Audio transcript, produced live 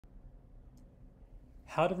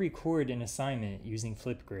How to record an assignment using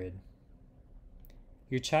Flipgrid.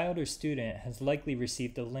 Your child or student has likely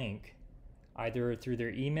received a link, either through their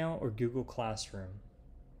email or Google Classroom.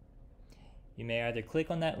 You may either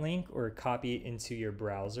click on that link or copy it into your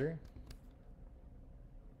browser.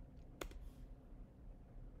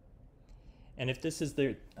 And if this is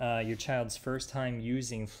your child's first time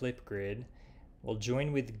using Flipgrid, we'll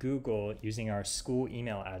join with Google using our school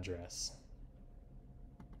email address.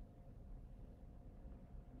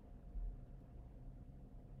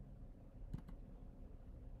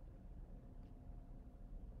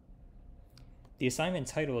 The assignment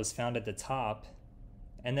title is found at the top,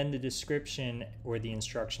 and then the description or the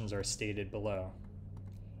instructions are stated below.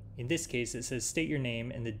 In this case, it says state your name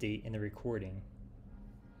and the date in the recording.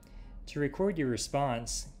 To record your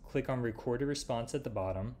response, click on Record a Response at the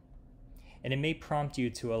bottom, and it may prompt you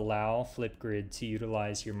to allow Flipgrid to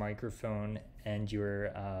utilize your microphone and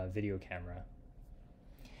your video camera.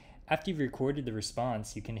 After you've recorded the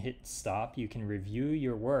response, you can hit stop, you can review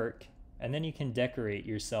your work, and then you can decorate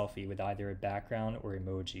your selfie with either a background or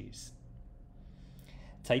emojis.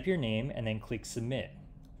 Type your name and then click submit.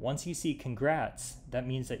 Once you see congrats, that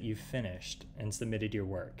means that you've finished and submitted your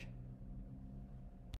work.